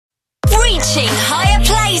Reaching higher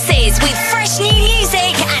places with fresh new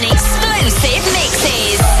music and explosive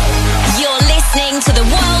mixes. You're listening to the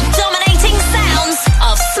world-dominating sounds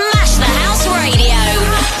of Smash the House Radio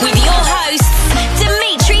with your hosts,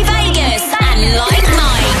 Dimitri Vegas and Like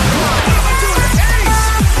Mike.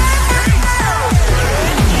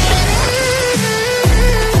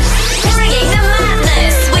 Bringing the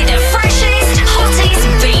madness with the freshest, hottest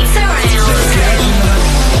beats around.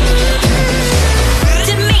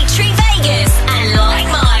 Dimitri Vegas and Like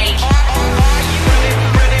Mike.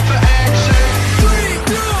 Ready for action? 3,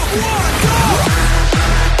 2, 1, go!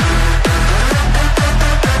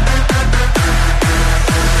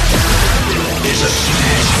 It's a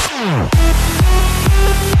smash.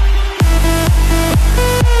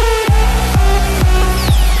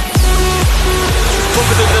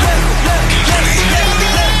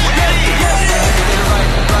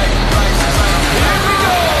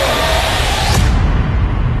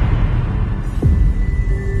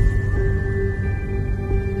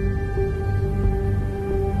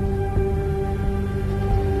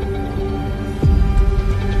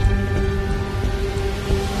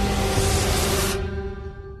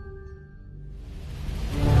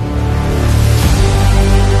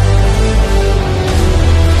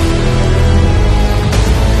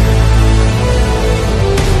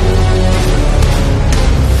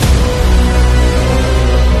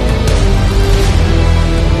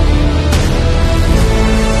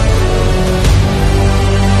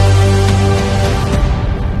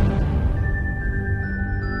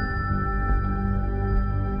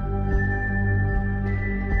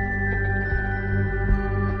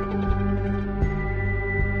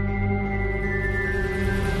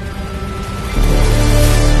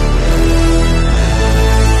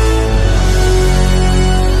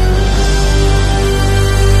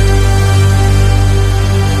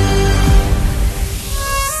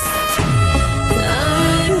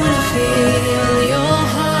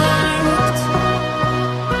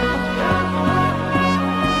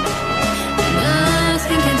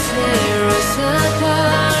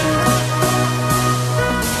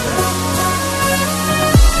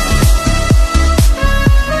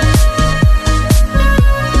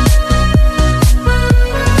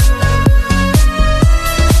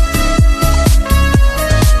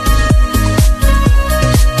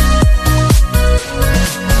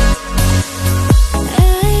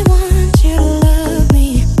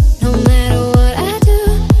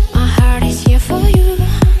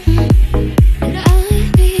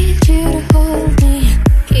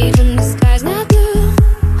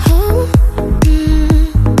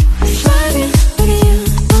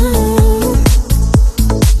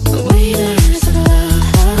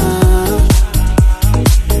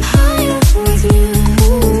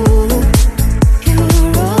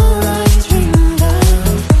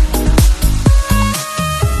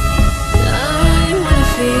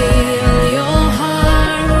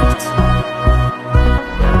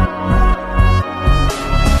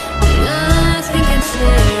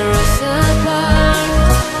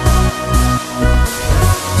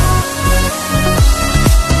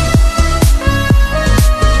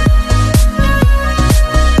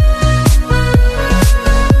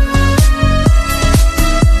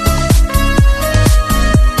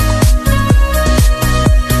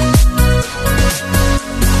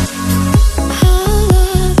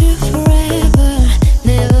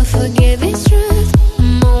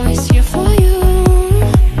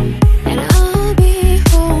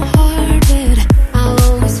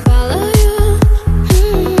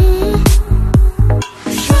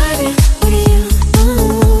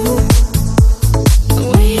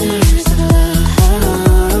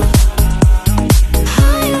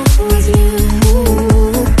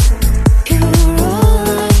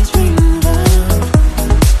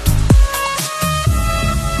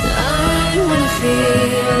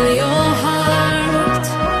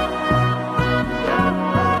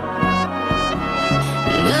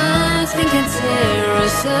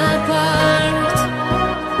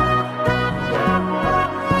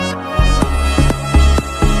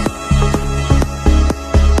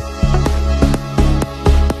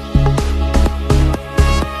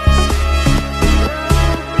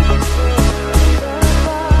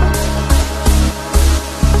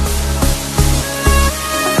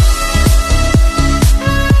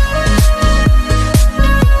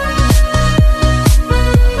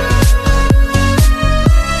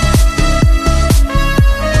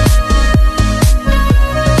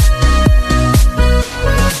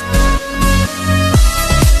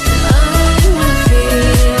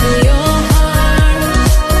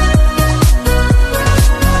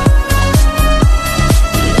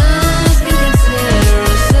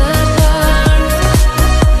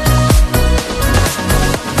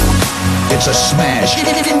 a smash.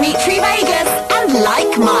 Dimitri Vegas and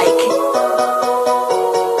Like Mike.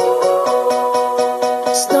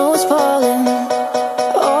 Snow's falling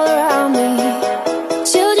all around me.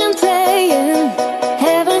 Children playing,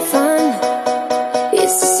 having fun.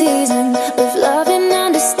 It's the season of love and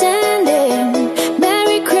understanding.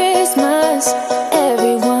 Merry Christmas,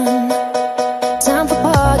 everyone. Time for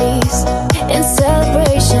parties and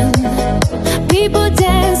celebration. People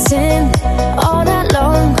dancing all night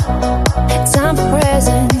long. Time for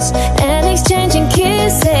presents and exchanging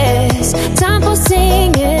kisses. Time for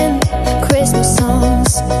singing Christmas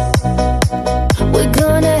songs. We're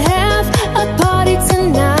gonna have a party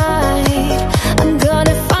tonight. I'm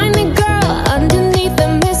gonna find the girl underneath the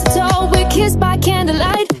mistletoe. We're kissed by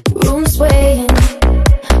candlelight. Room swaying,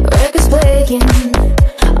 records playing.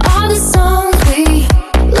 All the songs we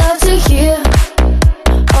love to hear.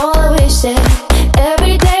 All I wish that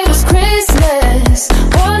every day was Christmas.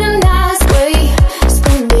 What a nice way to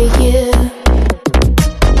spend the year.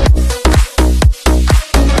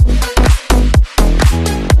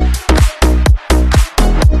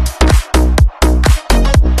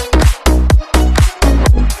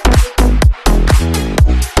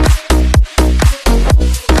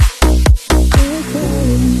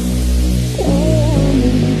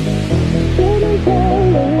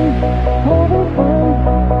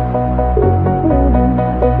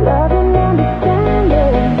 Love and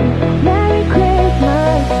understanding. Merry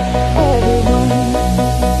Christmas, everyone.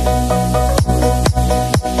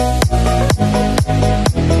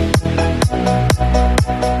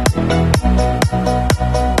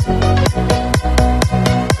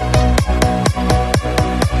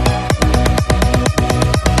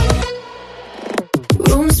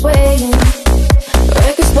 Room swaying,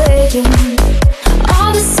 records playing.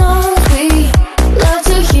 All the songs we love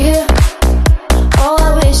to hear. All I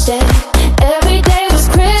wish that every day was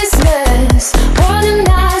Christmas. What a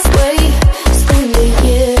nice way to spend the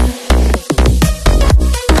year.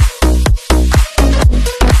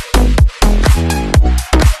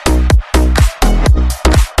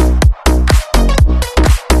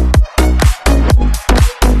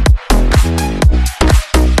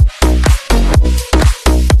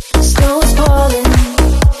 Snow is falling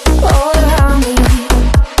all around me.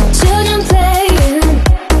 Children playing,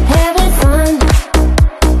 having fun.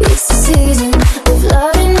 It's the season of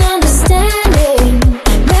love and understanding.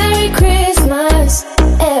 Merry Christmas,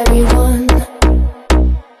 everyone.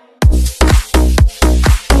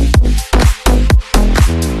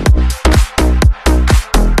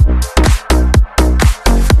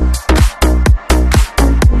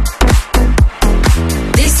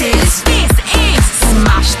 This is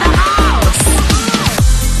Smash the House.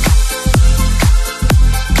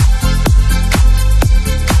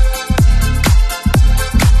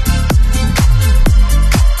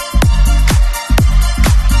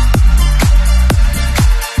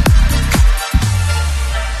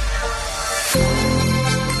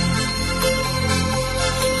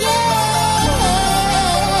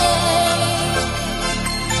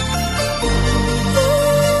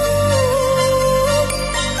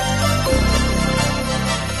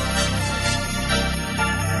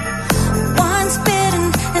 Once bitten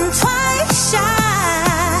and twice shy.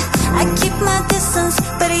 I keep my distance,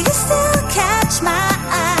 but you still catch my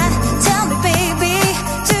eye. Tell me, baby,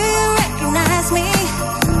 do you recognize me?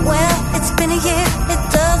 Well, it's been a year, it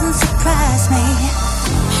doesn't surprise me.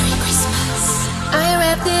 Merry Christmas. I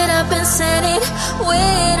wrapped it up and sent it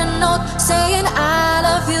with a note saying I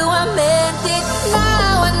love you, I meant it.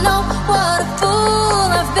 Now I know what a fool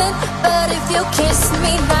I've been. But if you kiss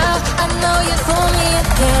me now, I know you'd fool me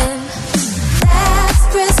again. Last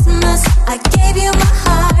Christmas, I gave you my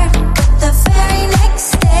heart, but the very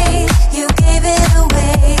next day, you gave it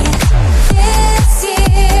away. This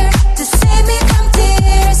year, to save me from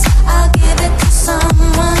tears, I'll give it to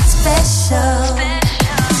someone special.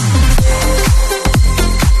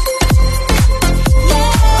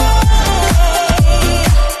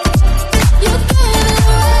 You gave it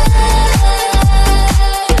away.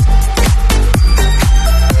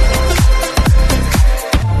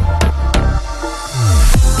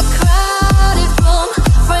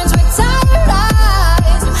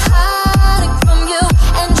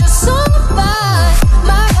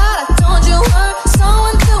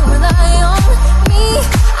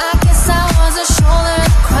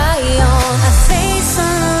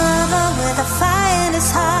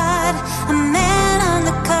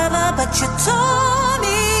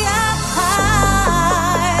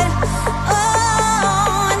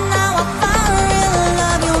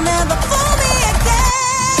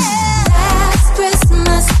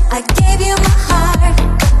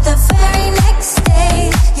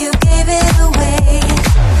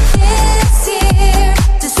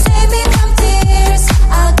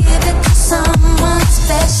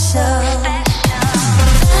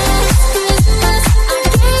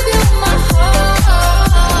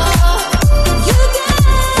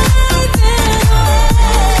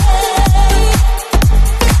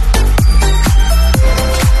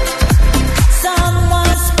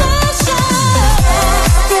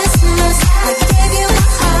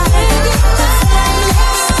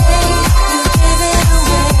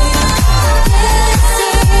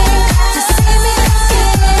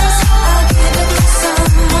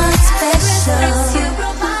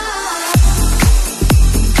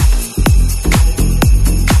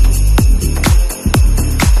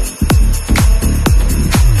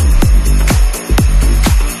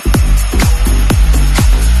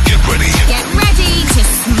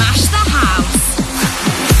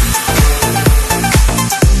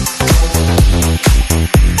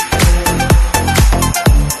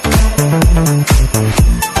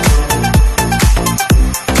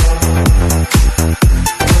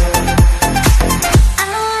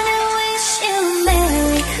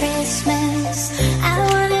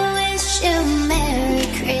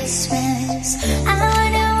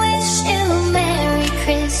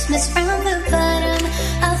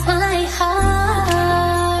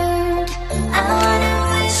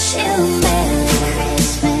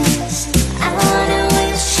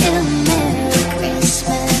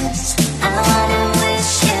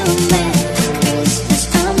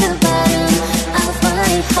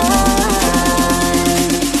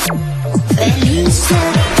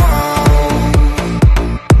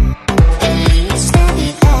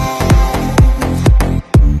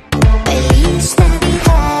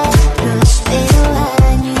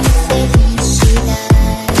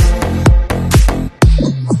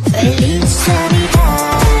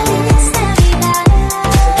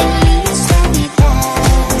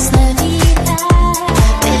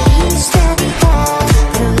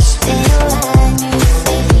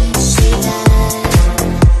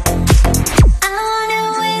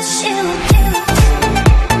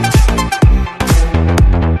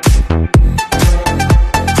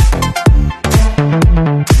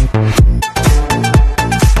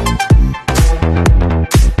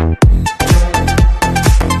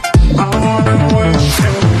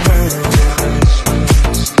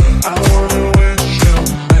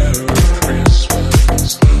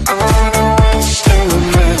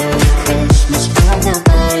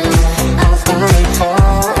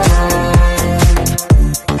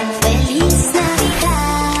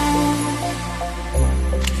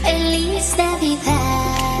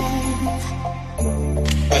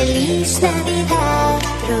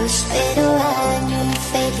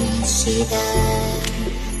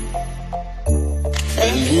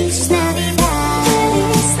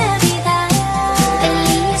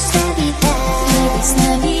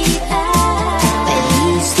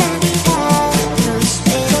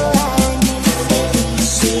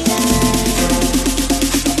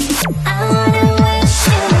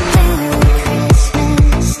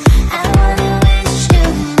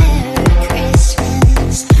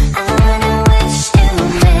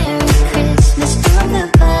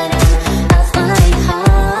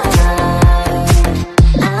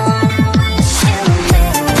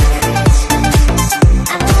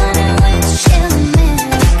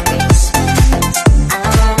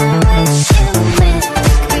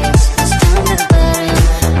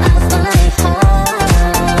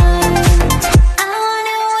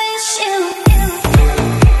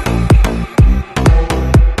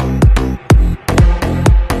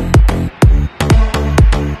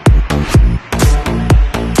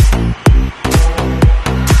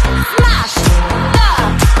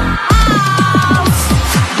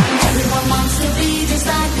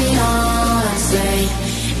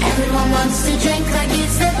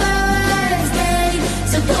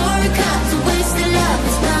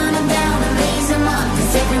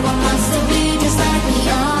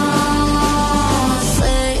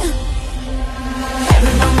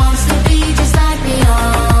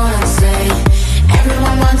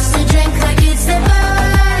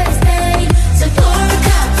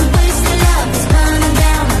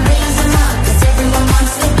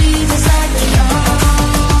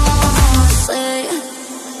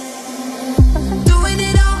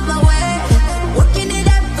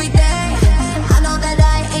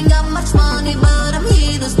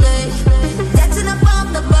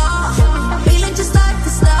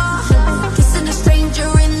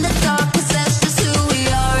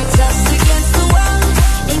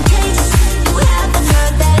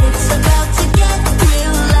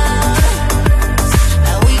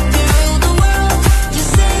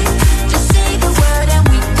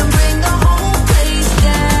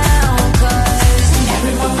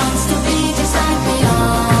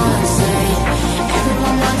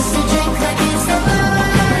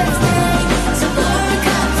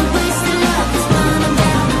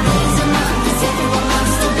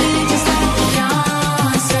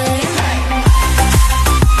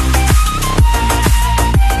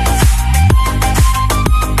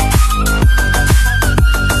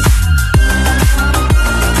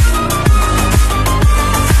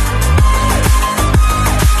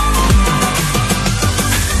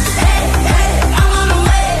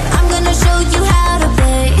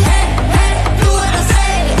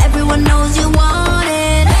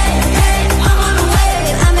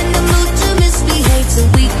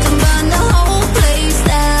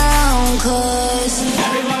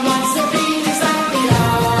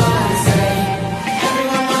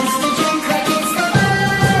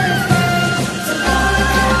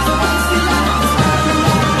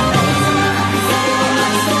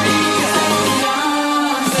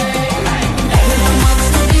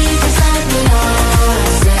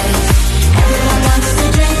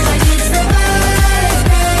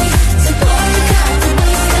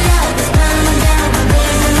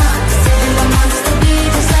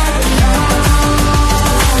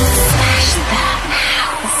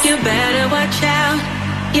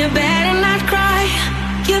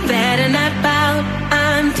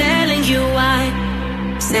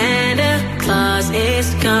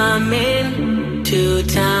 coming to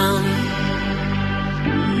town.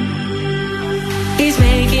 He's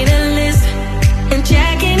making a list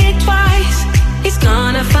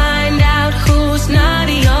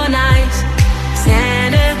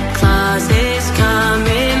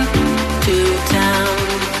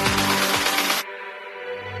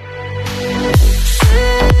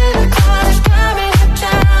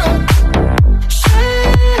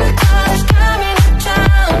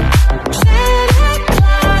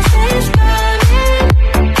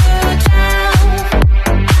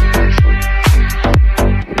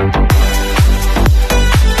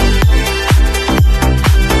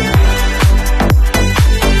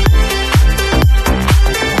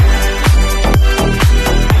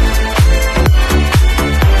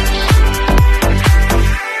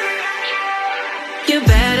You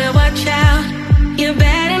better watch out. You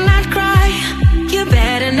better not cry. You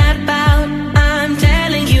better not pout. I'm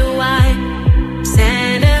telling you why.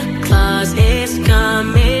 Santa Claus is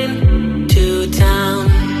coming to town.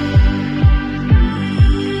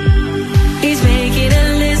 He's making a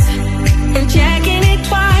list and checking it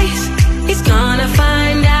twice. He's gonna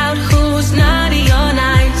find out who's naughty or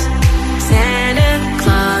nice. Santa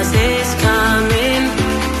Claus is coming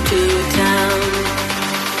to town.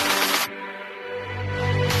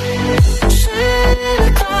 Santa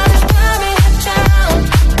Claus is coming to town.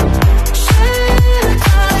 Santa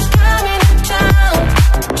Claus is coming to town.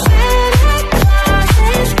 Santa Claus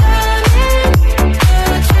is coming to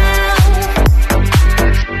town.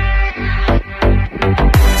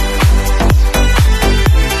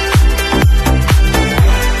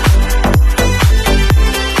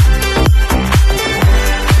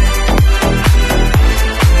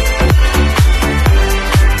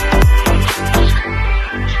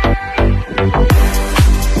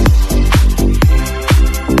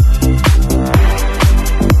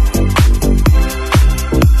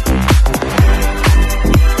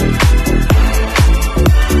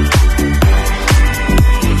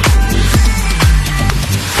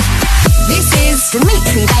 This is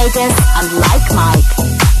Dimitri Vegas and Like Mike.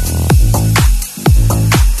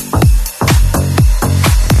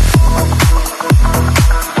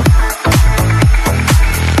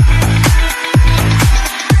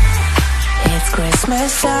 It's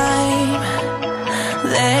Christmas time.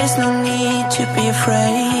 There's no need to be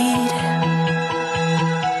afraid.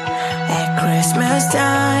 At Christmas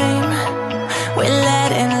time, we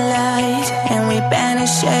let in light and we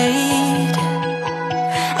banish shade.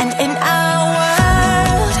 And in our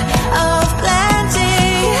world of plenty,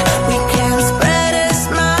 we can spread a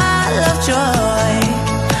smile of joy.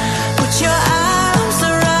 Put your arms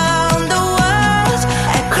around the world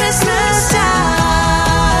at Christmas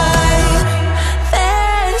time.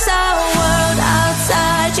 There's a world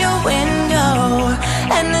outside your window,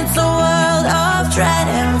 and it's a world of dread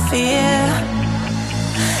and fear.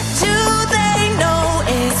 Do they know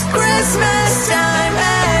it's Christmas time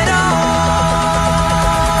at all?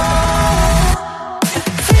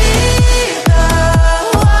 Feed the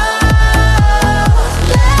world,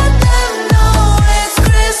 let them know it's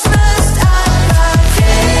Christmas time.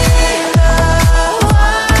 Feed the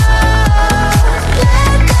world,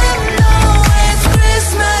 let them know it's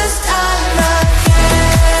Christmas time again.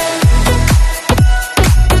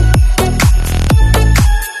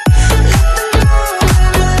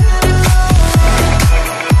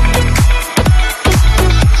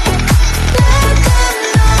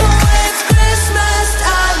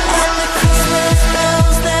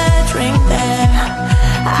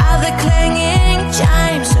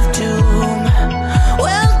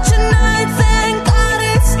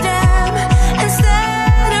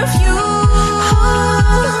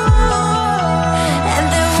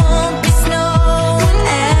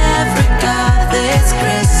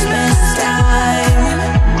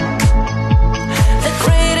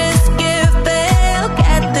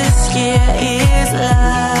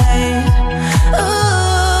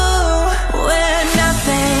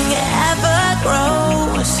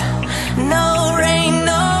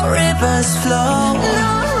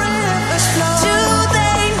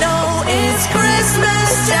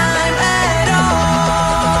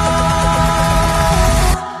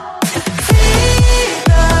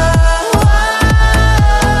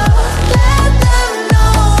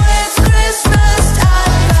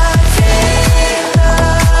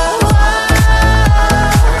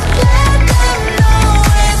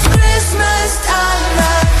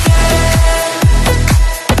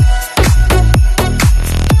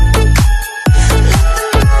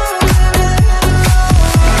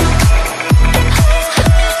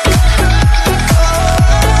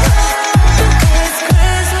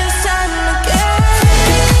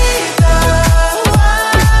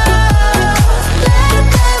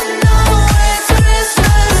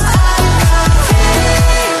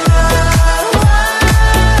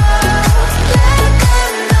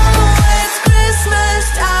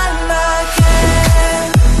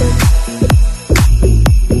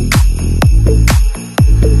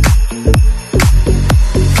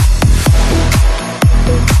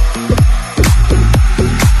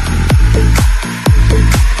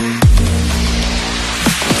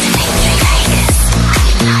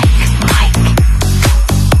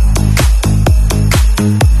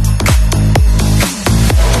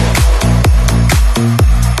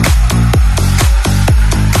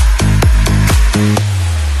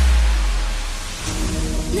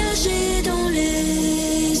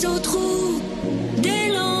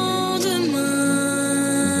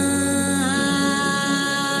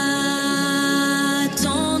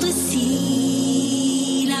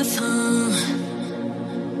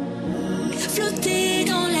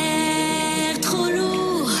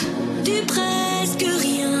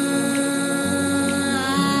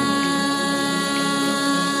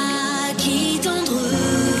 tendre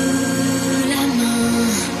la main.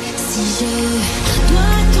 Si je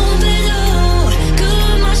dois tomber de haut, que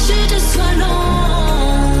ma chute soit lente.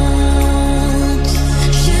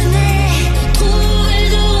 Je n'ai trouvé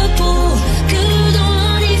de repos que dans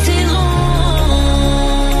l'indifférence.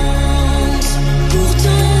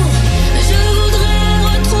 Pourtant, je voudrais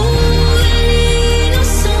retrouver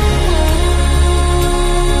l'innocence.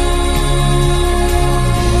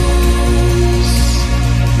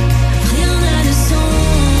 Rien n'a de sens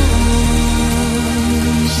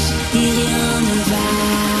et rien ne va.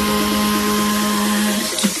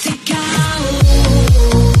 Tout est chaos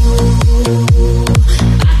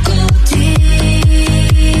à côté.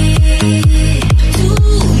 Tous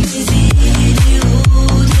mes idéaux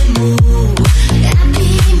de mots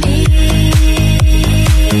abîmés.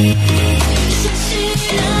 Je suis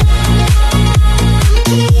l'homme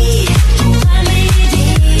qui pourra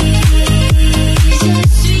m'aider. Je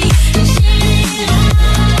suis une génération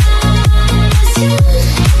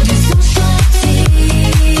désenchantée.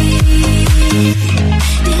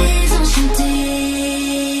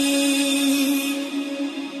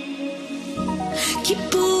 Qui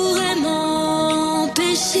pourrait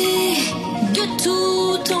m'empêcher de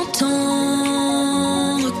tout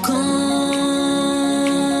entendre quand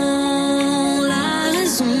la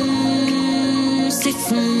raison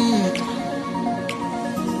s'effondre?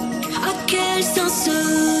 À quel sens se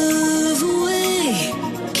vouer?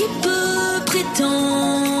 Qui peut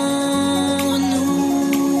prétendre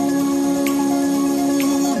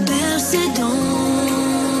nous bercer dans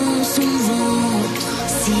son ventre?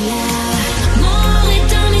 Si la mort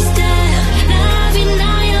est un mystère, la vie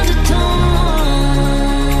n'a rien de temps.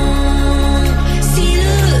 Si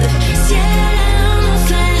le ciel est un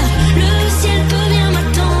enfer, le ciel peut bien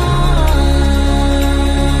m'attendre.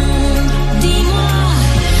 Dis-moi,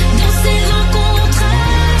 dans ces rencontres,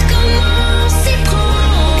 comment s'y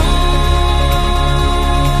prendre?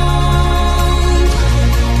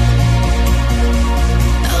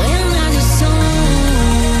 Rien n'a de sens,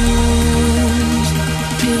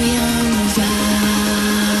 plus rien ne va.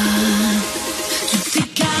 Tout est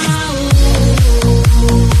chaos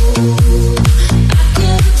à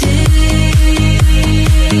côté.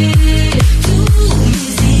 Tous mes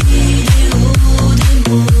idéaux de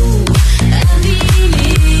mots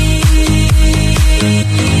abîmés.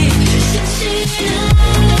 Je suis l'homme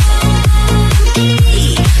qui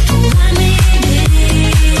pourra m'aider.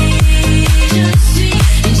 Je suis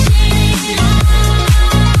une génération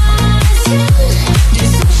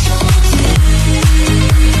désenchantée.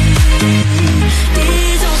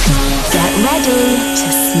 Désenchantée. Get ready to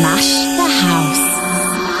smash the house.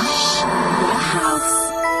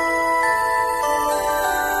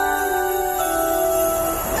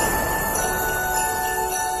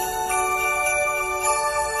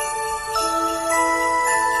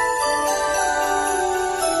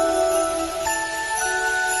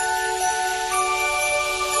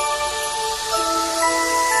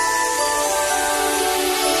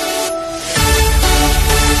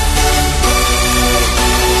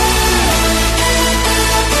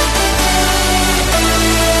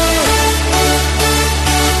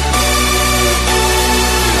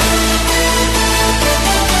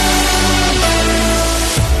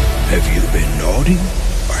 Have you been naughty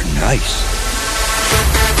or nice?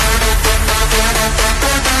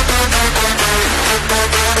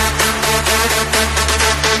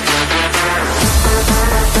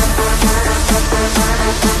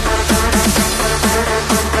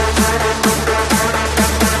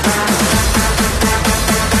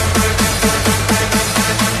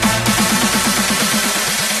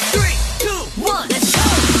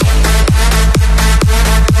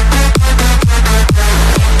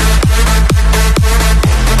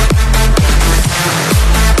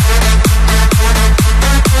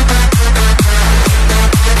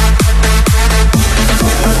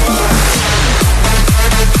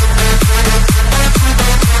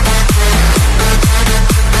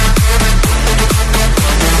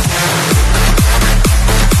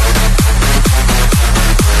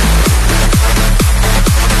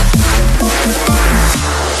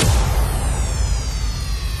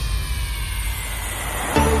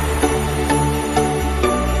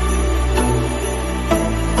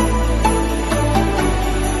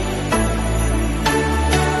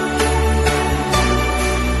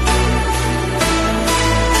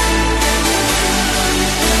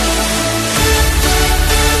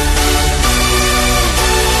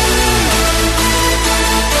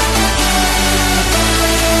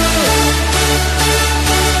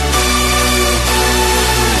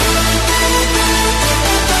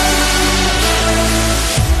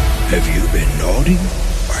 Have you been naughty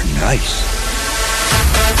or nice?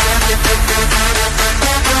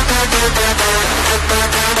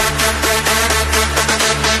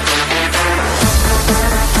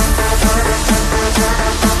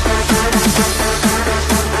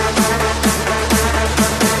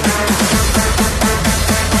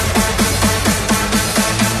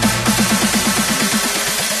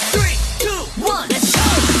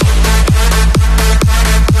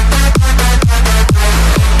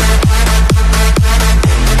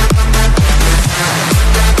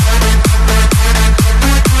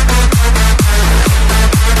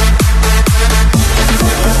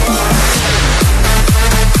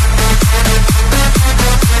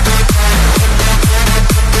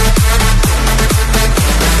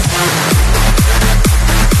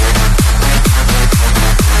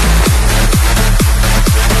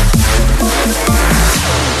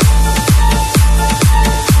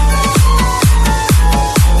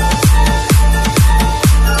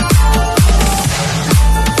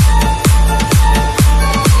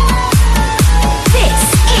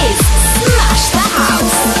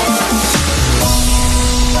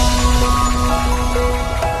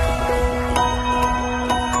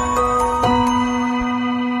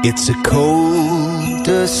 It's a cold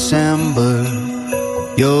December,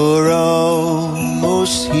 you're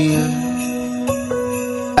almost here.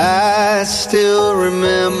 I still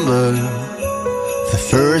remember the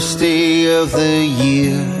first day of the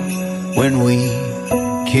year when we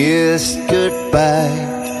kissed goodbye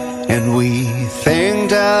and we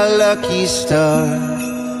thanked our lucky star.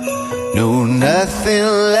 No, nothing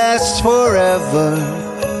lasts forever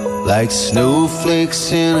like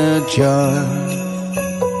snowflakes in a jar.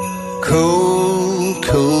 Cold,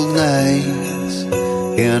 cold nights,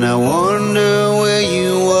 and I wonder where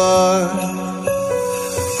you are.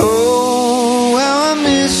 Oh, how I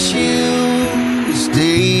miss you as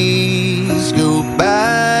days go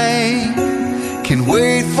by. Can't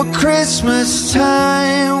wait for Christmas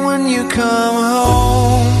time when you come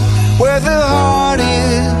home, where the heart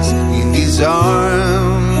is in these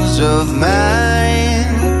arms of mine.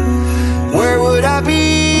 Where would I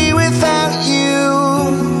be without you?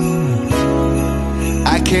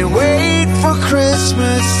 I can't wait for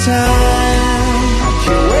Christmas time. I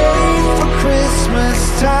can't wait for Christmas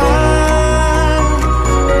time.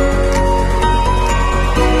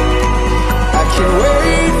 I can't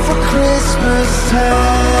wait for Christmas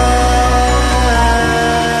time.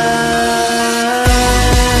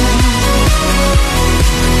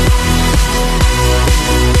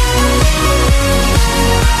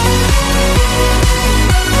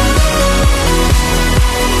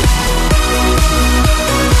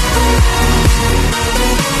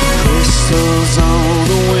 Crystals on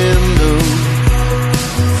the window,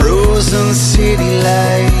 frozen city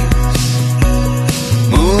lights.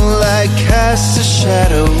 Moonlight casts a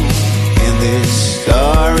shadow in this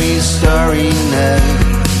starry, starry night.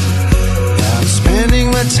 I'm spending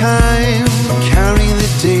my time counting the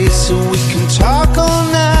days so we can talk all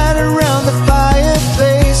night around the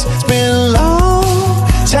fireplace. It's been a long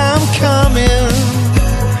time coming.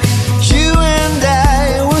 You and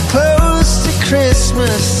I were close to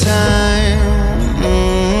Christmas time.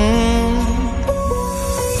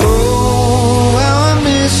 Oh, how I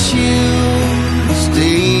miss you as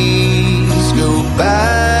days go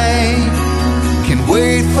by. Can't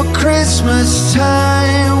wait for Christmas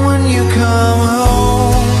time when you come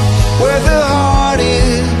home, where the heart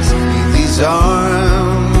is in these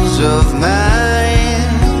arms of mine.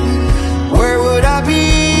 Where would I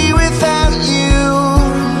be without you?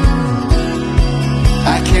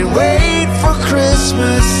 I can't wait for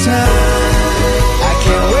Christmas time. I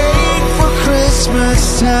can't wait for Christmas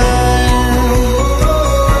time.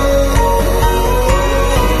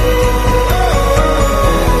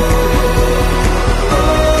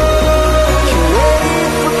 Can't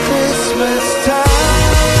wait for Christmas time.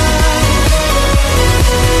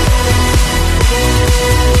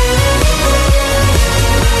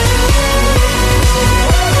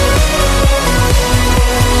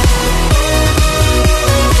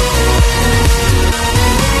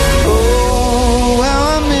 Oh, how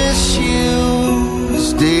I miss you as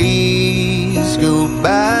days go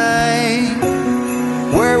by.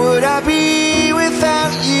 Where would I be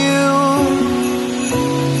without you?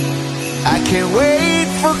 I can't wait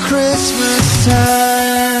for Christmas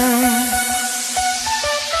time.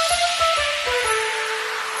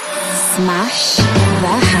 Smash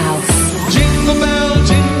the house. Jingle bell,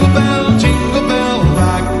 jingle bell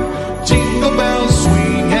rock. Jingle bells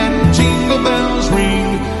swing and jingle bells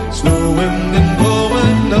ring. Snowing and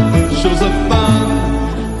blowing up bushels of fun.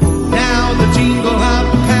 Now the jingle hop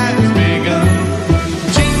has begun.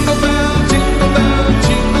 Jingle bell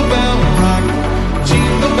rock.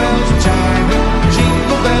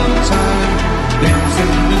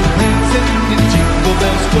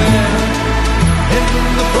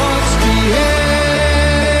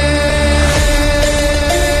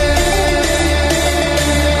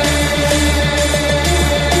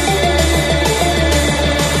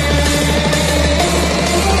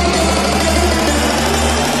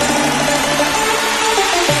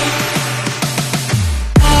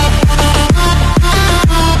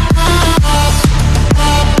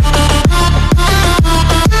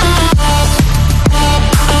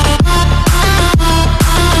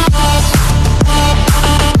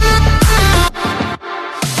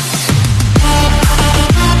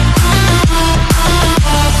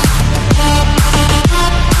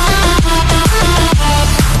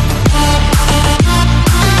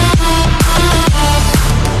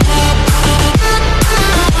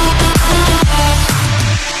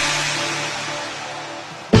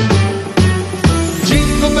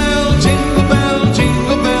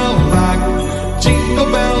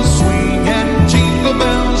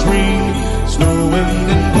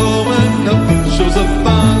 of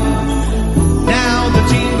fun. Now the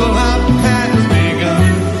jingle hop has begun.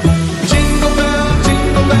 Jingle bell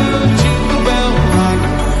rock.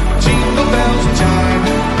 Jingle bells chime,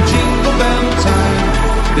 jingle bell time.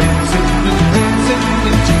 Dancing and prancing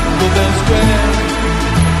in Jingle Bell Square,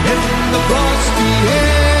 in the frosty air.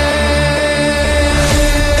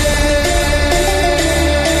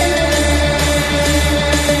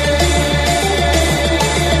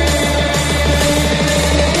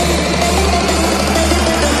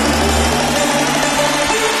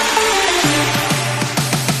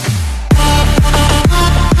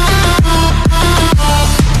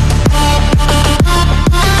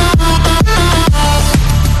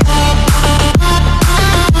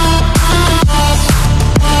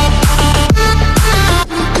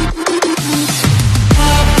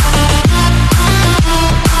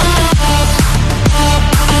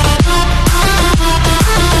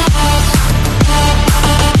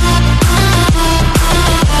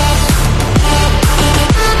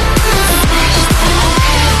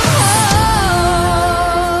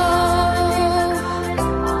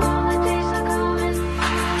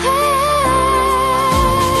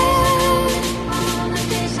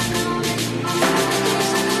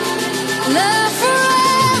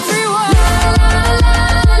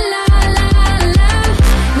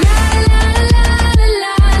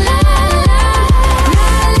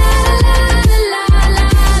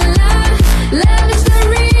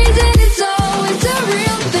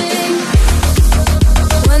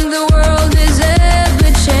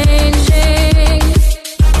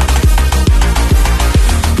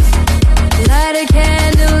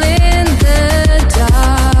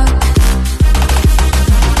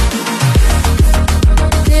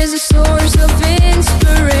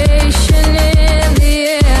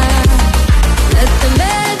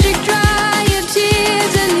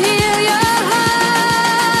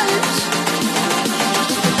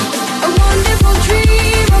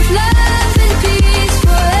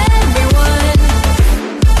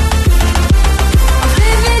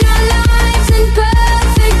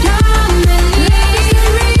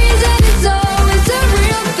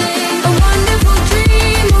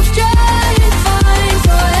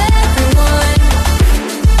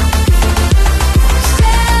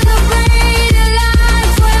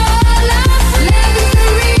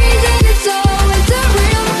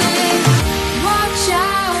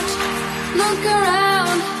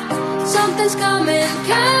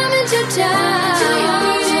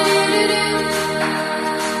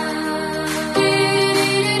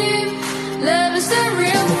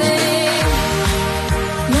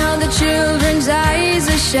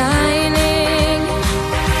 Shining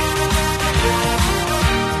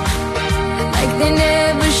like they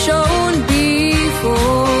never shone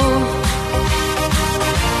before.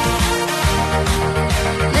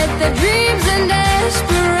 Let the dreams and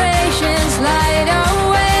aspirations light our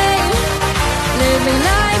way, living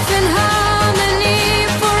life in harmony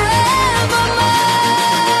forevermore.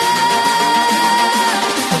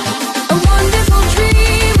 A wonderful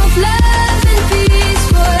dream of love and peace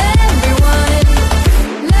for everyone.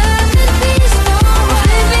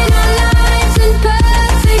 Living our lives in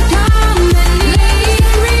perfect harmony.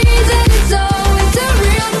 The reason it's always a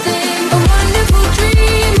real thing. A wonderful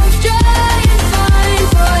dream of joy and fun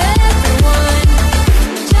for everyone.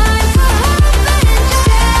 Time for hope and to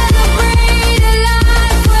celebrate a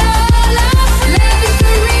life where all our friends.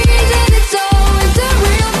 The reason it's always a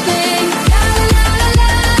real thing. La la la la la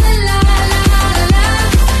la la la la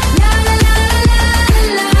la la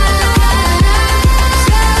la la.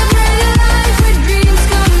 Celebrate a life where dreams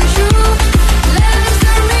come true. Love's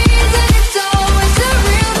the reason it's always a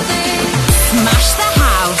real thing. Smash the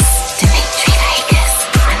house. Dimitri Vegas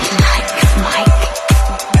and Like Mike.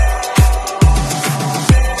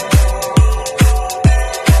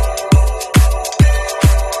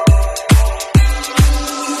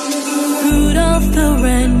 Rudolph the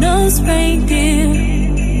red-nosed reindeer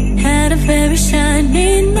had a very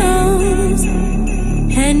shiny nose,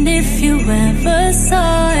 and if you ever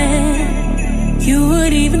saw it, you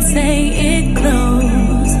would even say it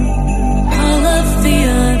glows. All of the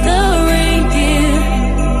other reindeer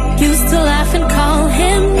used to laugh and call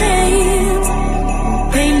him names.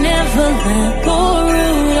 They never let poor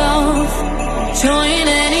Rudolph join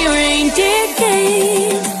any reindeer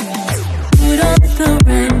games. Rudolph the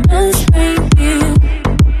red-nosed reindeer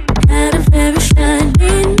had a very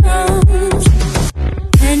shiny nose,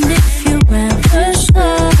 and if you ever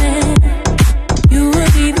saw it, you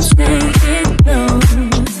would even say it glows.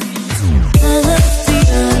 All of the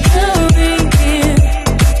other reindeer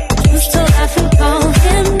used to laugh and call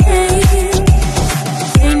him names.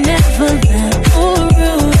 They never let poor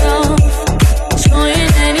Rudolph join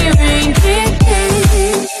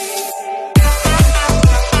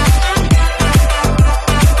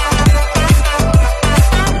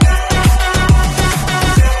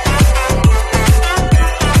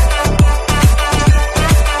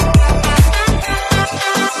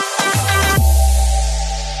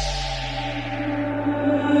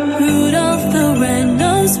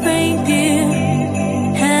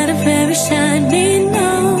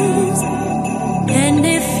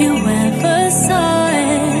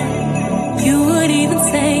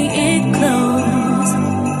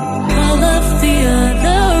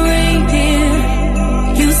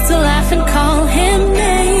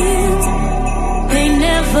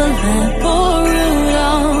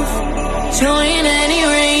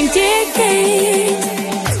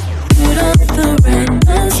Rudolph the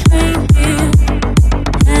red-nosed reindeer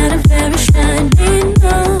had a very shiny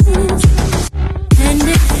nose, and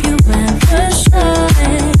if you ever saw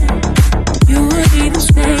it, you would even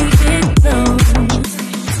say it glows.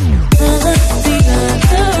 All of the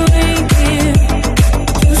other reindeer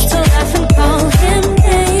used to laugh and call him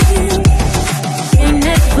names. They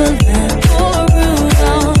never let poor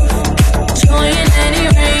Rudolph join any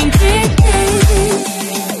reindeer game.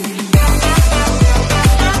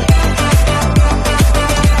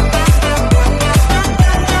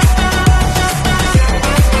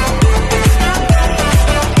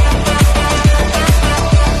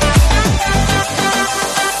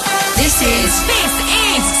 This is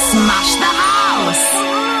Smash the House.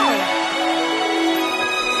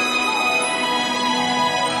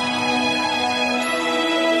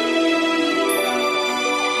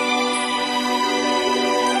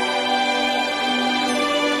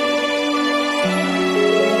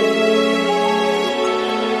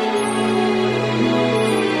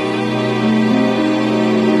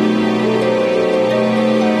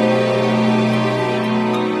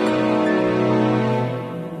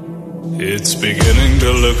 It's beginning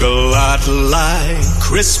to look a lot like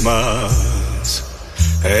Christmas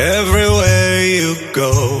everywhere you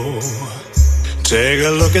go. Take a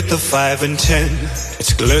look at the 5 and 10.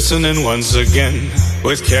 It's glistening once again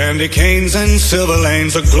with candy canes and silver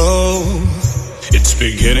lanes aglow. It's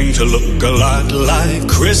beginning to look a lot like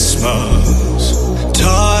Christmas.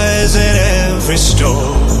 Toys in every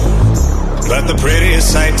store. But the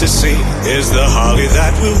prettiest sight to see is the holly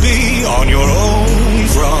that will be on your own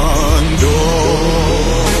front door.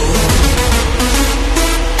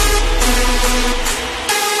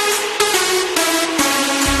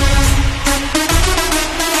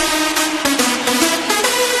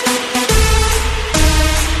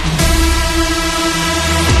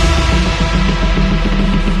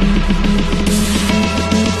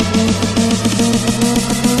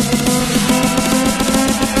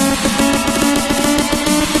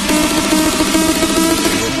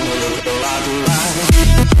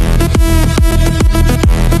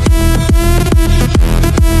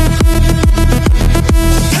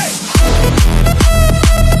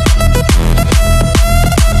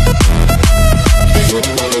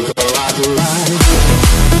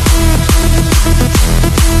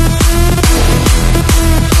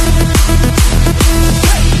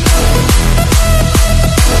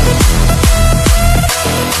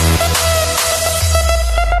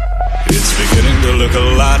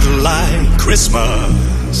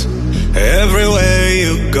 Christmas everywhere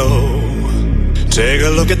you go. Take a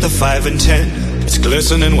look at the 5 and 10. It's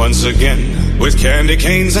glistening once again with candy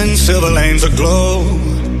canes and silver lanes aglow.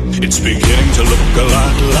 It's beginning to look a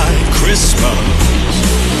lot like Christmas.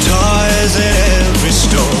 Toys in every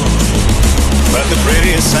store. But the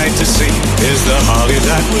prettiest sight to see is the holly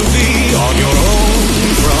that will be on your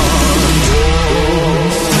own front door.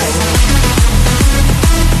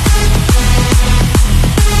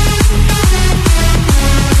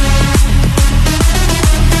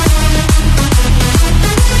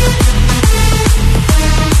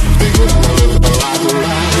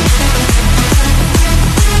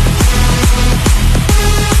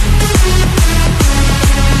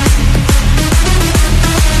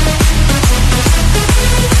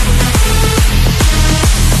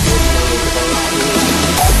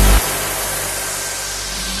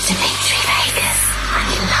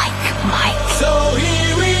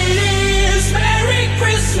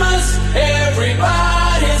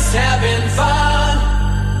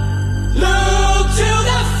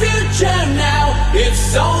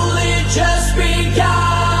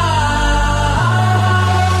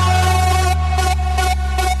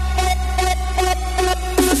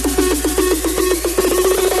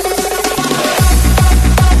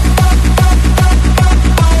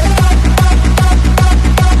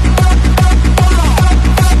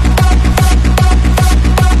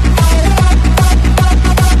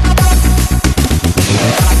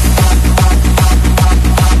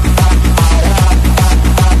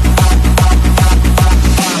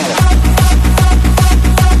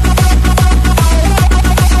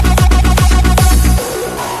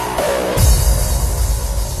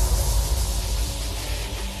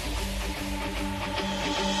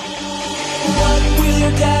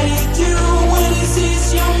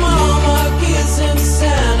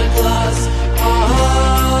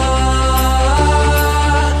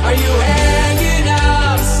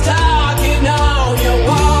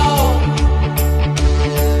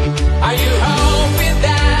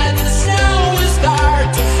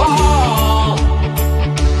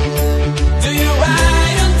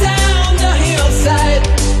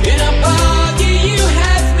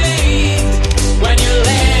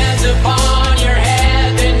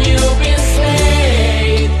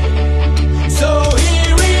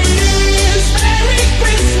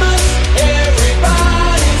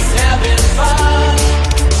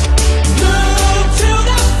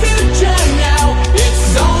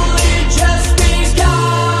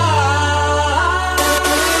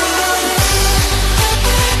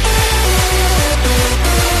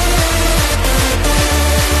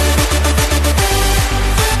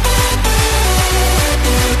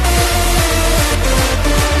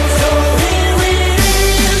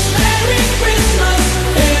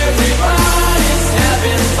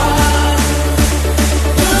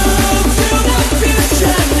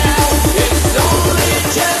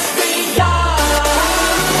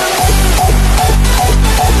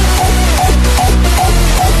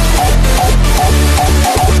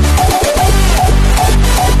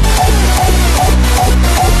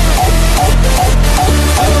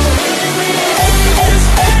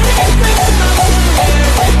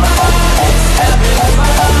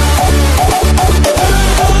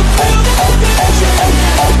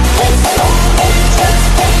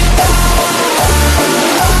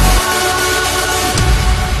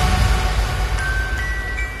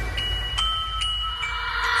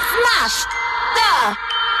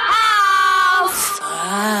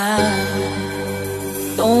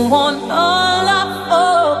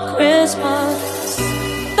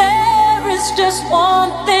 just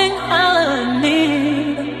one thing I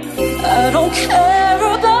need. I don't care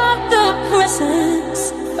about the presents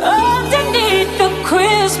underneath the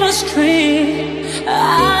Christmas tree.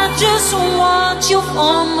 I just want you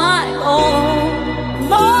for my own,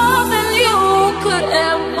 more than you could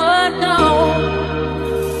ever know.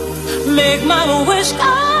 Make my wish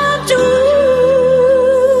come true.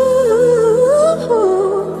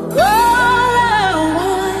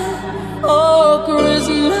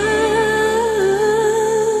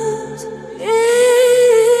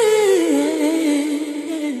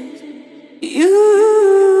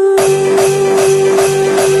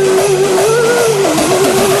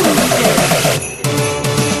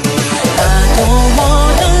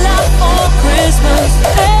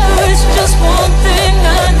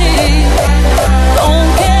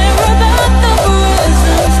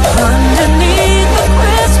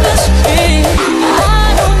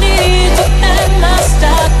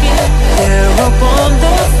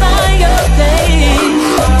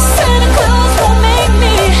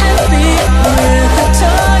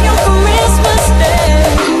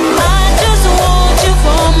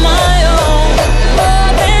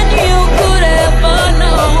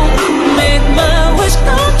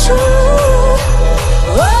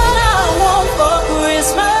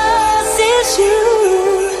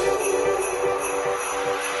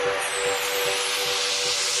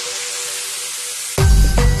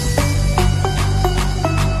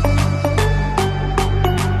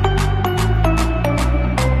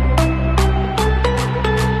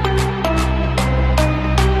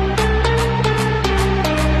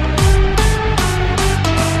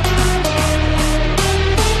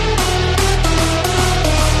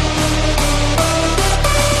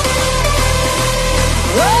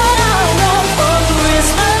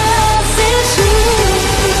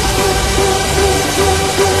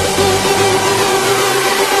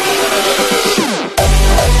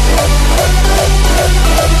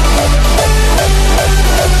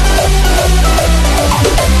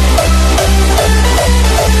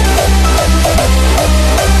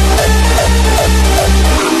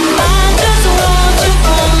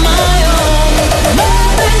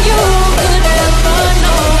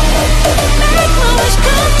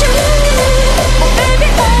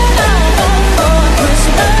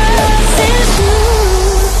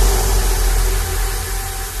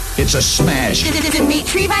 It's a smash.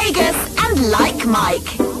 Dimitri Vegas and Like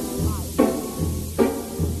Mike.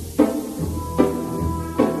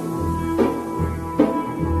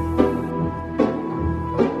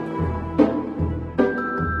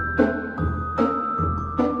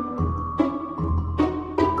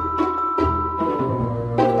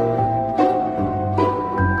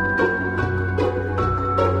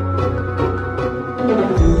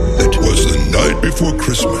 It was the night before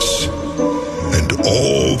Christmas. And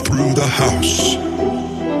all through the house,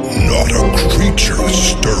 not a creature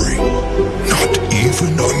stirring, not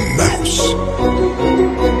even a mouse.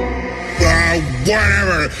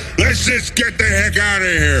 Whatever. Let's just get the heck out of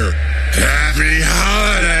here. Happy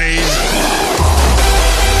holidays.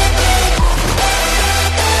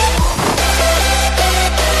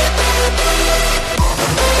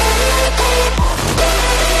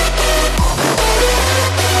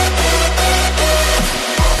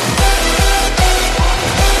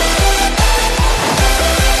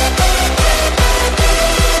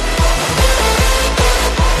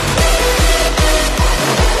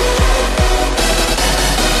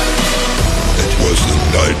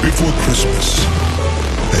 Before Christmas,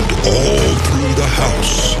 and all through the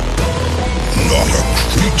house, not a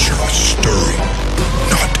creature stirring,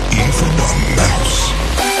 not even a mouse.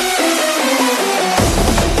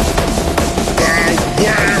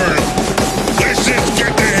 Whatever. Let's just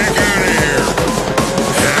get the heck out of here.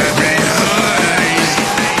 Happy holidays.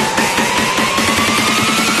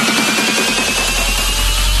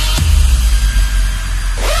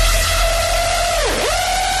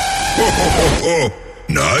 Ho, ho, ho, ho.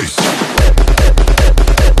 Nice.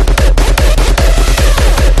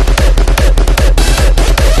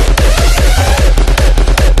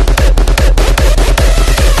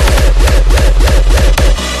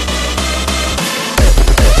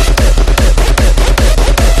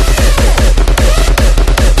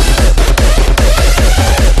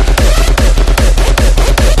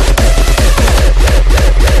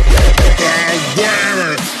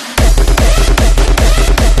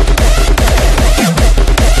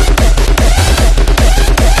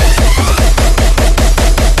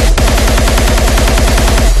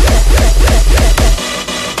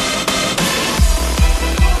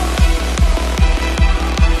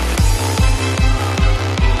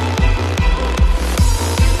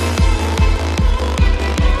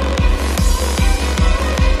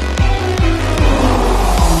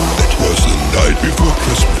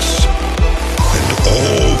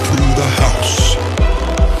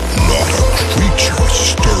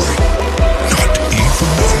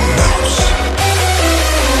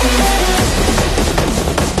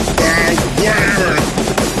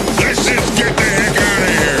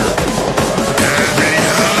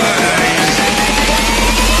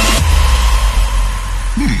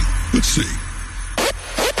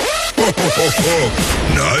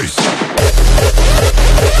 Nice.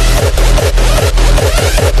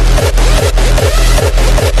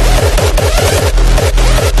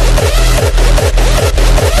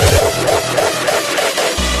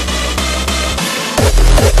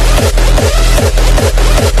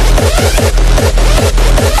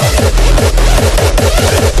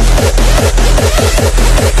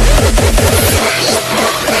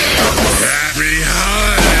 Happy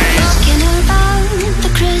holidays! Walking around the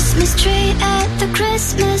Christmas tree at the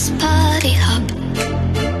Christmas party hop.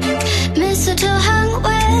 Mistletoe hung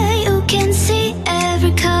where you can see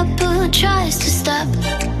every couple tries to stop.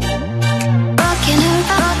 Rocking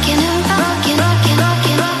around, rocking around, rocking, rocking,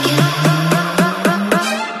 rocking, rocking.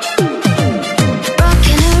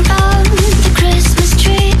 Rocking around the Christmas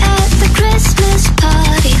tree at the Christmas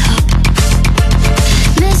party hop.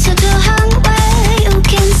 Mistletoe hung where you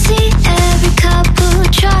can see every couple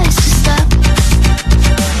tries to stop.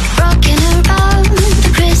 Rocking around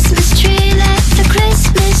the Christmas tree, let the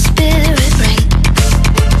Christmas spirit ring.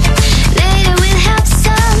 Later we'll have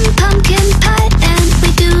some pumpkin pie and we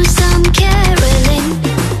do some caroling.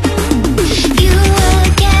 You will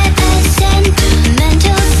get a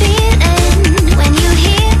sentimental feeling when you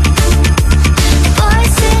hear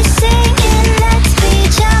voices singing, let's be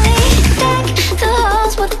jolly. Deck the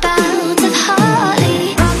halls with boughs of holly.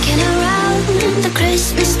 Rocking around the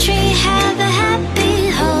Christmas tree, have a happy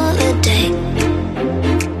holiday.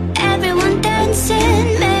 Everyone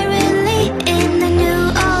dancing merrily in the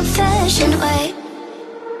new old-fashioned way.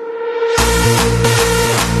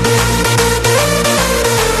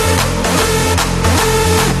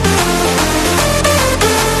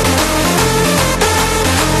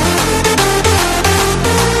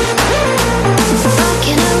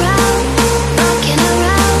 Rocking around, rocking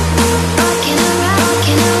around, rocking around,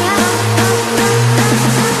 rocking around.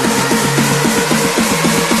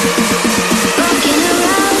 Rocking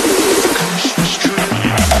around the Christmas tree.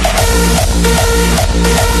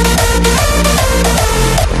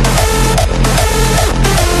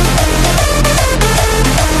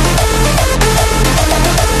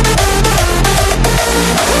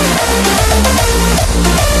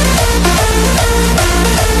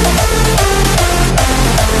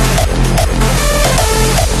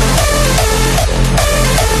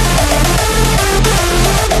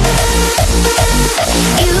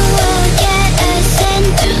 You will get a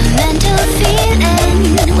sentimental feeling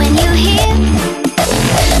when you hear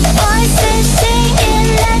voices singing,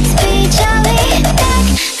 let's be jolly. Deck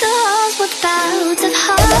the halls with boughs of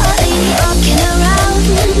holly. Rocking around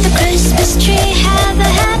the Christmas tree, have a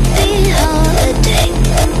happy holiday.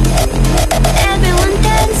 Everyone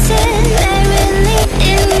dancing merrily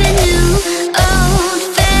in the new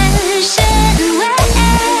old-fashioned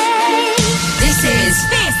way. This is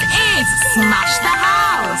Smash the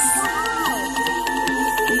House.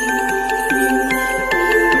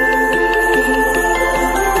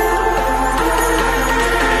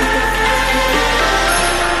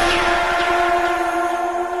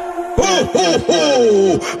 Ho, ho, ho!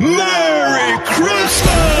 Merry Christmas!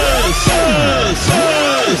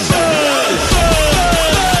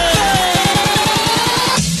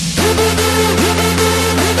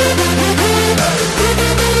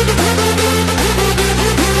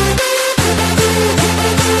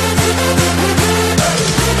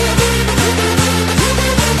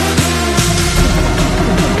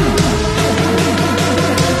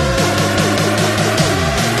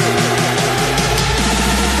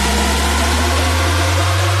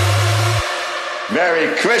 Merry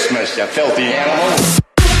Christmas, you filthy animal.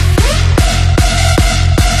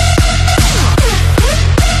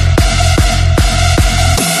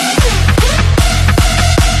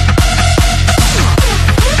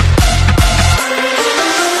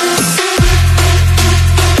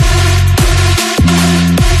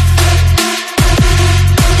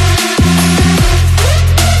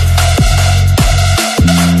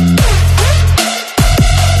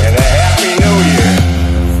 And a Happy New Year.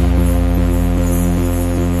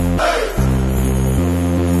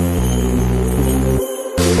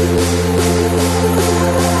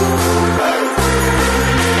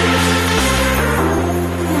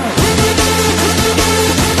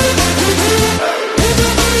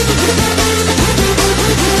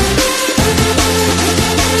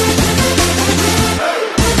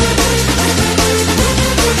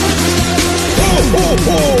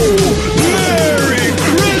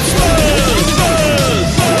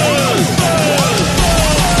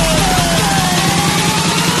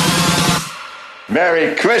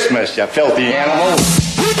 Merry Christmas, you filthy animal.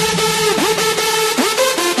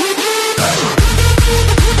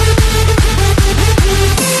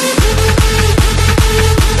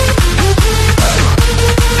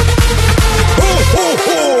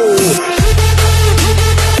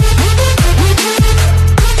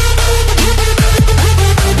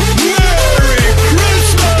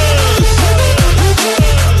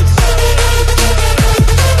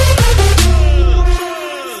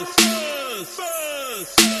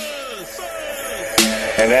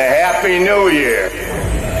 Happy New Year.